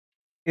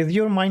Is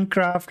your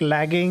Minecraft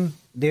lagging?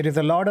 There is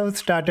a lot of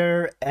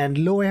stutter and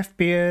low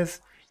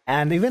FPS,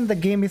 and even the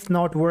game is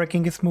not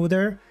working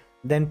smoother?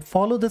 Then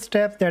follow the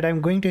steps that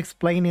I'm going to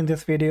explain in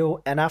this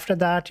video, and after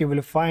that you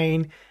will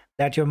find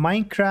that your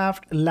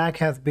Minecraft lag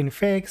has been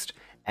fixed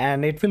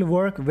and it will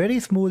work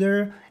very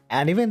smoother,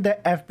 and even the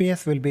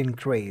FPS will be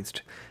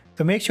increased.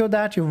 So make sure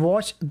that you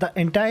watch the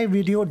entire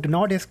video, do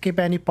not skip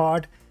any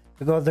part,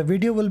 because the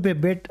video will be a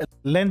bit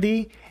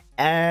lengthy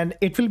and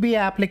it will be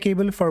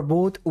applicable for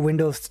both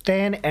Windows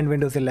 10 and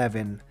Windows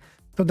 11.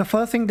 So the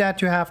first thing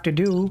that you have to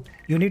do,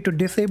 you need to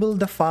disable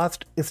the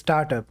fast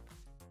startup.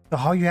 So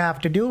how you have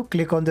to do,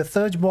 click on the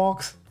search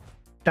box,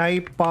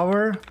 type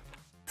power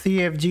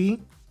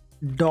cfg.cpl,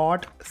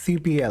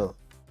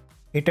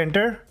 hit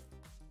enter,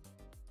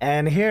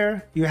 and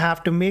here you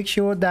have to make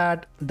sure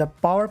that the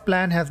power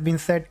plan has been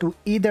set to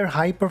either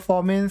high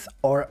performance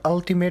or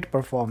ultimate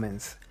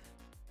performance.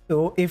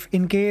 So if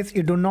in case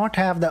you do not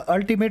have the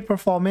ultimate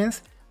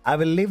performance, I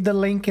will leave the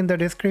link in the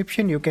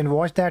description. You can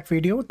watch that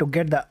video to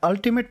get the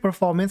ultimate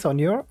performance on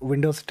your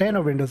Windows 10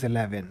 or Windows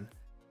 11.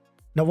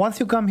 Now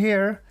once you come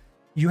here,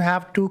 you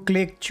have to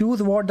click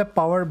choose what the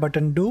power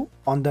button do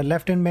on the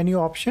left hand menu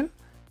option.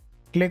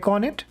 Click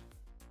on it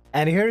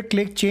and here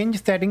click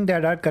change settings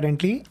that are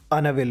currently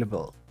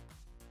unavailable.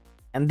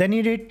 And then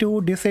you need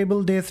to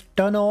disable this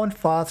turn on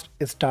fast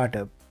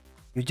startup.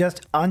 You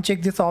just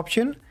uncheck this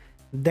option,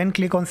 then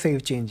click on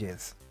save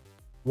changes.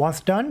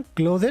 Once done,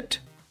 close it.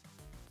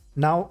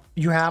 Now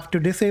you have to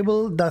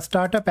disable the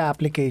startup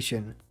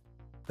application.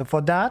 So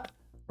for that,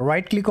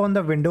 right click on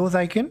the Windows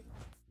icon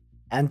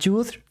and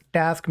choose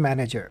task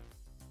manager.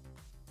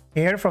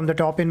 Here from the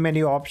top in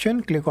menu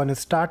option, click on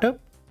startup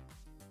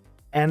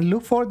and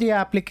look for the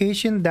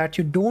application that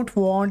you don't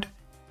want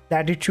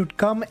that it should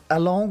come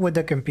along with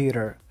the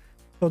computer.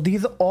 So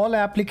these all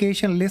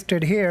applications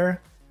listed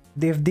here,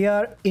 if they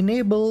are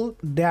enabled,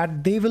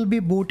 that they will be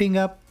booting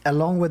up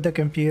along with the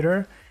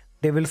computer.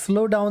 They will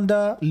slow down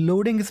the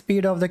loading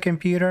speed of the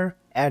computer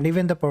and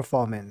even the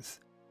performance.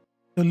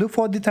 So look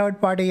for the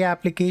third-party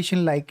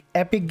application like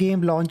Epic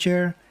Game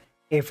Launcher.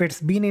 If it's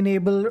been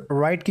enabled,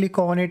 right click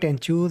on it and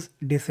choose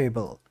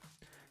disable.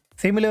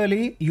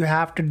 Similarly, you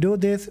have to do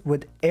this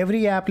with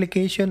every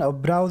application or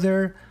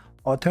browser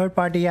or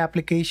third-party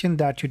application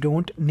that you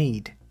don't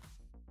need.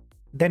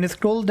 Then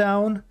scroll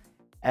down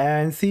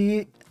and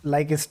see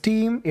like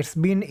Steam, it's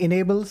been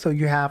enabled, so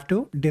you have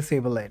to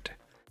disable it.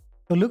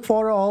 So look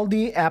for all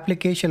the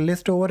application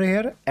list over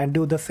here and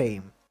do the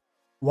same.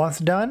 Once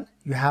done,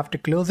 you have to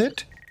close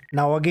it.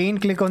 Now again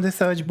click on the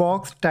search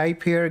box,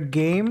 type here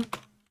game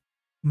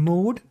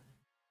mode,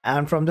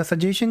 and from the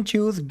suggestion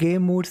choose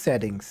game mode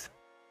settings.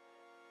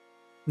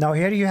 Now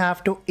here you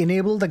have to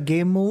enable the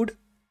game mode,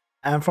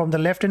 and from the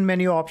left hand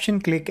menu option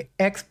click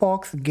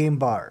Xbox game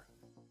bar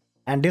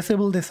and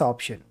disable this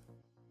option.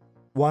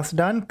 Once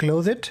done,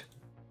 close it.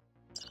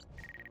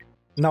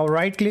 Now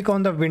right click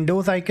on the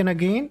Windows icon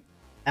again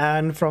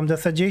and from the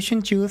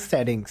suggestion choose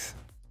settings.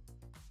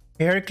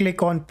 Here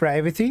click on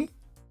privacy,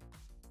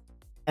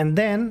 and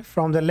then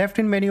from the left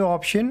hand menu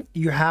option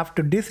you have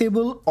to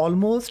disable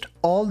almost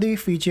all the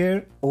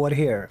feature over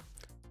here.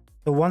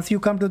 So once you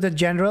come to the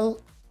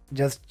general,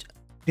 just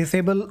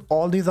disable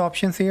all these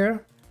options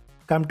here.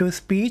 Come to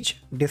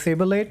speech,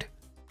 disable it.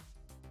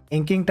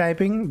 Inking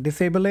typing,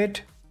 disable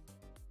it.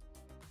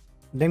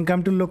 Then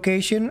come to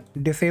location,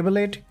 disable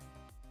it.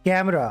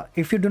 Camera,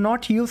 if you do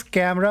not use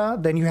camera,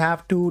 then you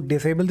have to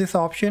disable this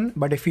option,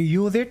 but if you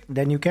use it,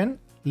 then you can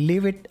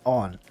leave it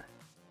on.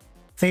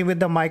 Same with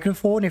the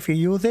microphone, if you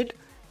use it,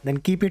 then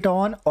keep it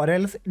on or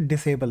else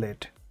disable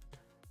it.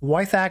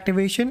 Voice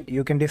activation,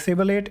 you can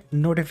disable it.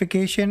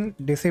 Notification,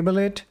 disable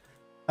it.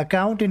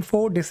 Account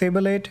info,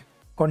 disable it.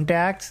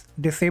 Contacts,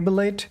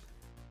 disable it.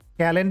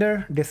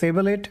 Calendar,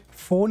 disable it.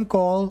 Phone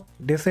call,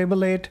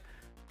 disable it.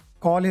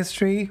 Call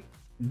history,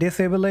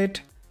 disable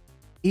it.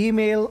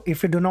 Email,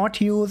 if you do not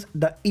use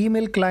the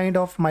email client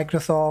of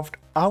Microsoft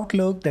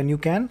Outlook, then you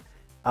can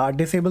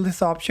disable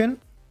this option.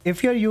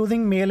 If you're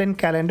using mail and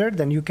calendar,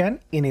 then you can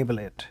enable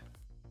it.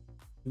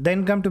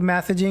 Then come to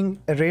messaging,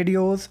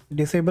 radios,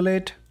 disable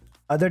it.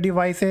 Other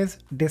devices,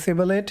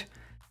 disable it.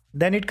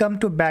 Then it comes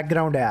to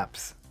background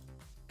apps.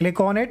 Click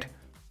on it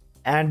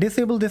and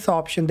disable this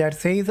option that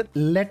says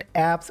let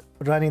apps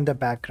run in the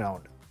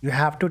background. You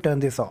have to turn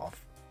this off.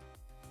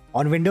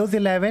 On Windows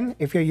 11,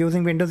 if you're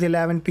using Windows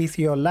 11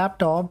 PC or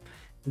laptop,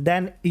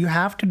 then you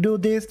have to do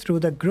this through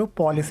the group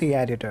policy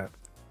editor.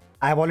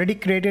 I've already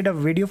created a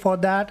video for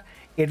that.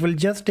 It will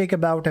just take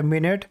about a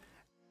minute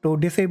to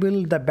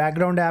disable the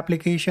background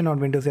application on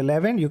Windows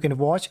 11. You can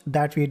watch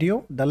that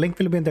video. The link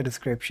will be in the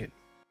description.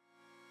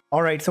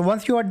 Alright, so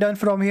once you are done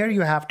from here,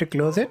 you have to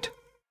close it.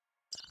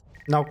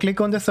 Now click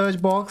on the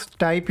search box,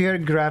 type here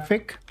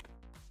graphic,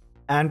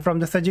 and from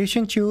the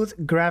suggestion choose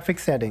graphic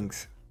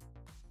settings.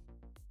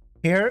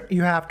 Here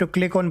you have to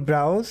click on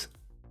browse,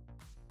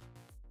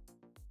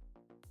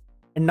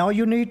 and now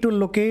you need to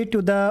locate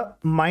to the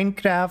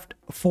Minecraft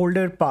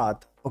folder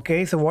path.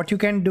 Okay, so what you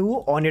can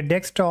do on your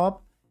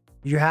desktop,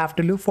 you have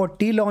to look for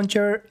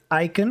Tlauncher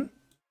icon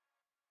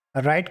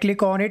Right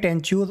click on it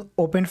and choose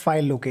open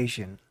file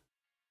location.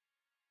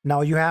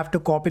 Now you have to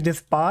copy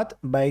this path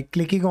by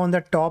clicking on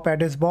the top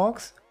address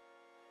box,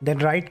 then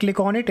right click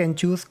on it and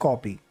choose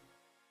copy.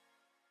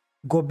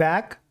 Go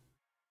back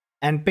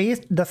and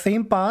paste the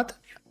same path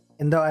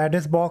in the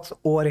address box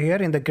over here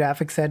in the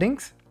graphic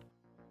settings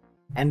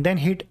and then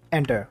hit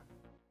enter.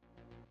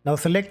 Now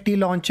select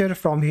Tlauncher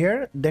from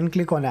here, then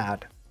click on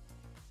add.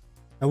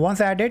 Now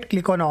once added,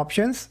 click on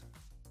options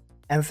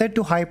and set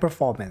to high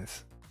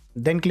performance.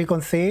 Then click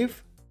on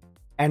save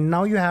and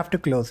now you have to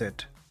close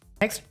it.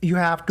 Next, you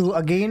have to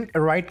again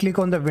right click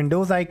on the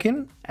Windows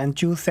icon and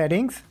choose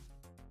settings.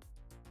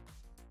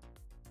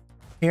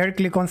 Here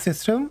click on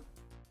system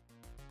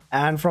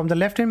and from the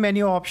left hand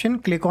menu option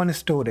click on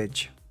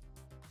storage.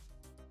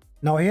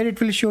 Now here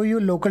it will show you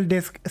local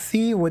disk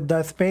C with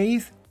the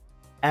space,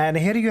 and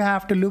here you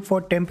have to look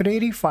for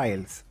temporary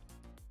files.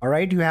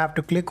 Alright, you have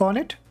to click on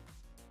it.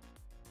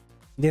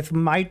 This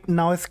might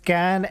now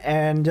scan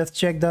and just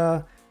check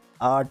the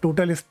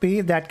total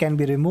space that can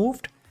be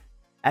removed.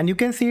 And you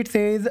can see it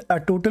says a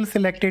total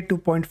selected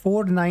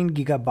 2.49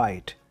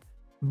 gigabyte.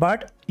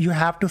 But you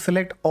have to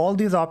select all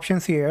these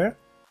options here,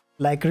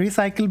 like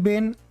recycle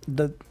bin,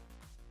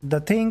 the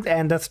things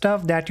and the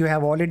stuff that you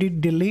have already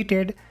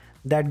deleted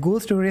that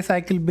goes to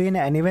recycle bin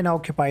and even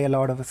occupy a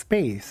lot of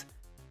space.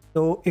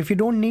 So if you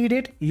don't need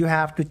it, you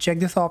have to check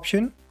this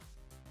option.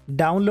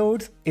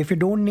 Downloads, if you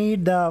don't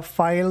need the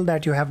file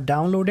that you have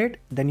downloaded,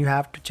 then you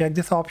have to check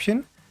this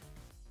option.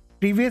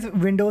 Previous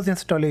Windows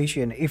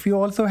installation, if you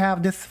also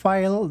have this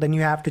file, then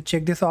you have to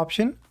check this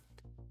option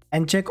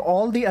and check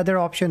all the other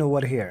option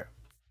over here.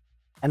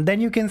 And then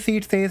you can see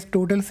it says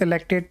total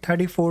selected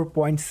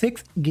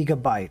 34.6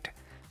 gigabyte.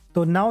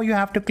 So now you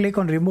have to click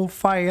on remove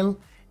file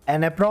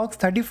and approx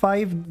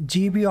 35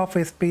 GB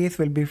of space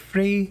will be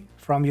free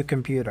from your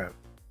computer.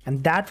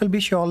 And that will be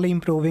surely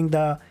improving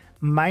the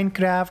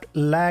Minecraft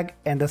lag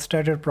and the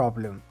stutter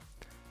problem.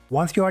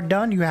 Once you are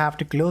done, you have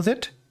to close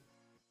it.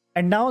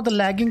 And now the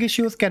lagging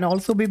issues can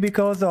also be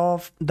because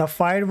of the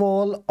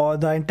firewall or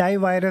the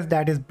antivirus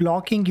that is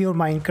blocking your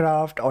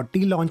Minecraft or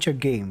Tlauncher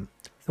game.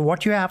 So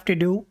what you have to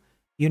do,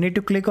 you need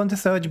to click on the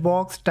search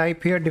box,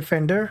 type here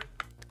Defender.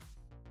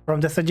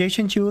 From the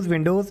suggestion, choose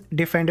Windows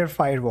Defender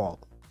Firewall.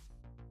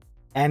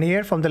 And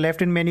here from the left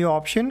hand menu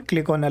option,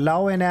 click on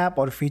allow an app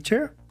or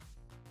feature.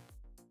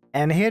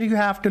 And here you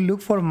have to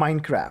look for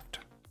Minecraft.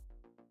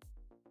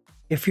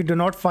 If you do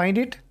not find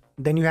it,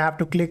 then you have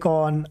to click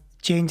on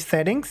change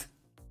settings.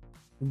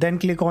 Then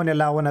click on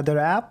allow another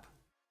app.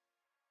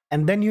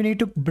 And then you need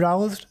to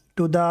browse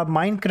to the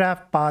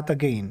Minecraft path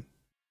again.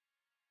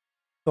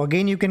 So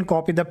again, you can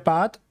copy the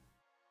path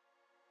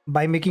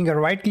by making a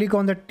right click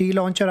on the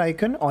Tlauncher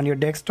icon on your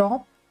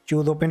desktop,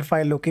 choose open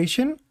file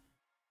location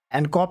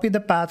and copy the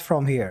path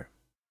from here.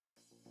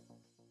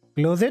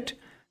 Close it,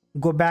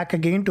 go back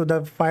again to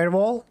the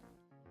firewall,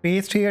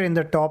 paste here in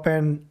the top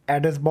and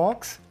address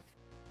box,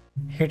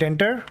 hit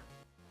enter,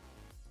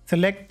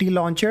 select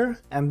Tlauncher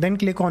and then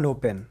click on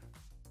open.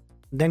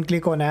 Then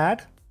click on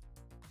add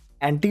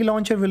and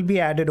Tlauncher will be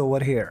added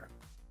over here.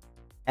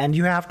 And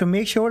you have to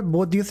make sure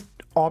both these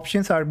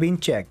options are being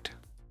checked.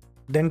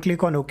 Then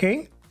click on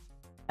OK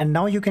and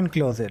now you can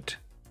close it.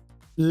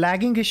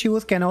 Lagging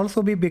issues can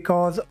also be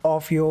because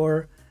of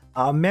your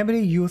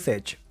memory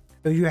usage.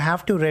 So you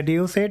have to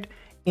reduce it.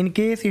 In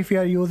case if you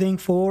are using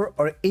 4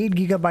 or 8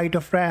 gigabyte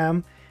of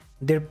RAM,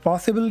 the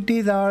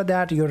possibilities are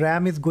that your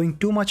RAM is going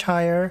too much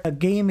higher, the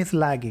game is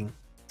lagging.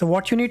 So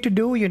what you need to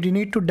do, you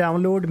need to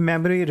download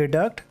Memory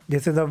Reduct.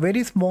 This is a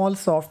very small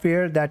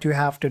software that you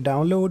have to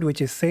download,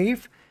 which is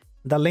safe.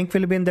 The link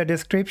will be in the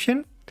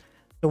description.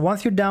 So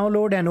once you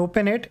download and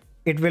open it,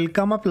 it will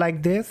come up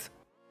like this.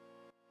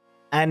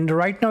 And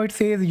right now it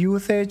says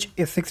usage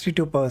is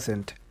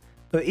 62%.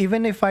 So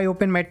even if I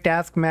open my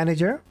task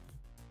manager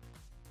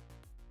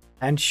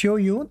and show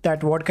you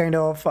that what kind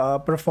of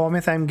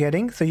performance I'm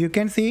getting. So you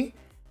can see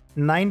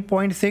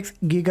 9.6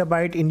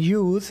 gigabyte in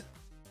use.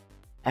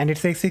 And it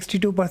says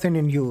 62%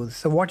 in use.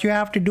 So what you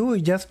have to do,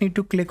 you just need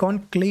to click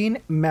on clean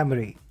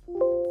memory.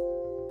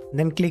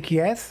 Then click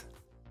yes.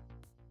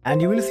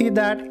 And you will see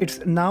that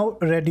it's now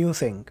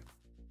reducing.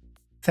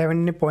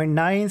 7.9,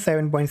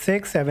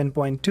 7.6,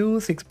 7.2,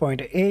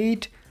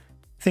 6.8,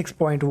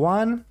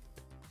 6.1.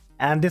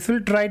 And this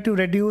will try to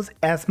reduce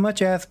as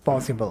much as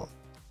possible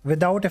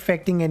without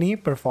affecting any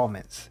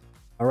performance.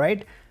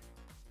 Alright.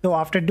 So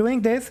after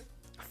doing this,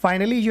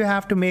 finally you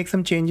have to make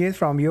some changes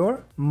from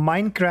your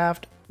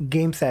Minecraft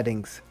game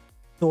settings.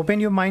 So open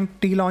your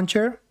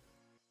Tlauncher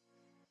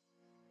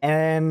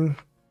and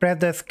press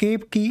the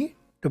escape key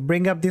to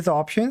bring up these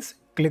options.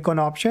 Click on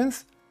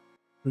options,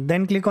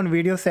 then click on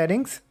video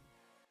settings.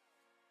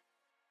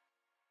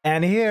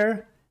 And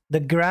here the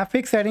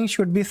graphic settings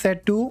should be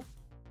set to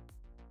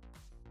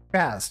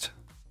fast.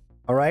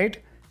 All right.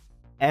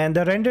 And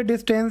the render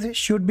distance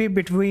should be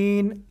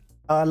between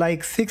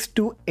like 6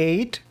 to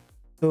 8.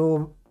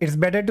 So it's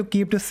better to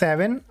keep to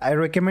 7. I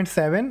recommend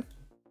 7.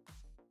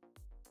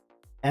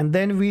 And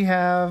then we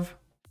have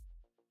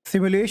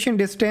simulation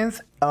distance.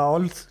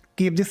 I'll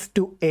keep this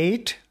to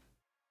 8.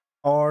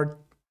 or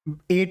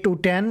 8 to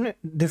 10.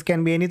 This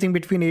can be anything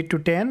between 8 to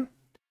 10.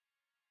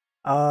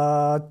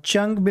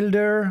 Chunk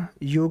builder,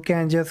 you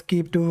can just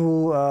keep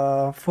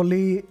to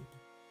fully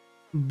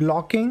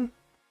blocking.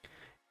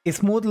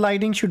 Smooth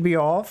lighting should be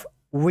off.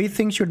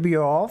 VSync should be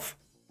off.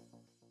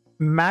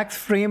 Max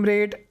frame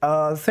rate,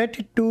 set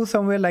it to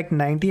somewhere like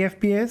 90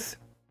 FPS.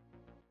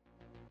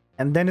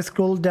 And then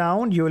scroll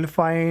down, you will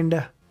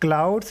find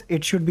clouds,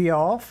 it should be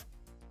off.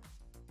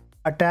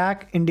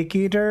 Attack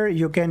indicator,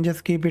 you can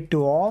just keep it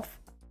to off.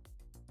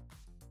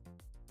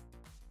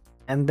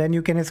 And then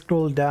you can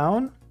scroll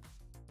down.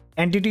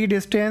 Entity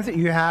distance,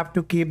 you have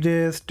to keep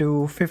this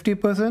to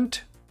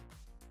 50%.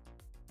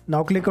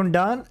 Now click on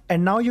done,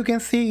 and now you can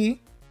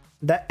see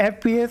the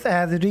FPS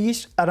has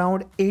reached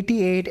around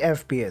 88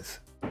 FPS.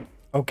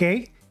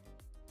 Okay,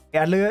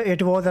 earlier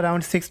it was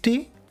around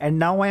 60 and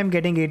now I am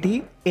getting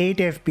 88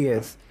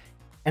 FPS.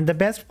 And the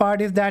best part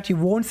is that you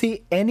won't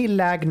see any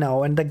lag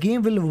now and the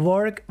game will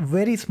work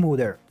very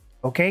smoother.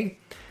 Okay,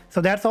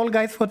 so that's all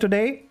guys for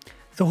today.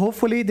 So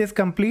hopefully this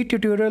complete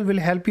tutorial will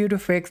help you to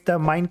fix the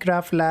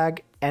Minecraft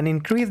lag and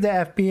increase the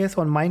FPS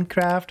on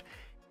Minecraft.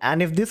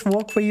 And if this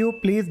worked for you,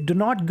 please do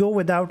not go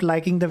without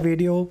liking the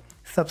video.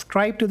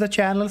 Subscribe to the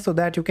channel so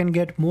that you can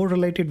get more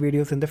related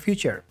videos in the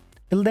future.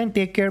 Till then,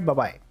 take care. Bye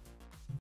bye.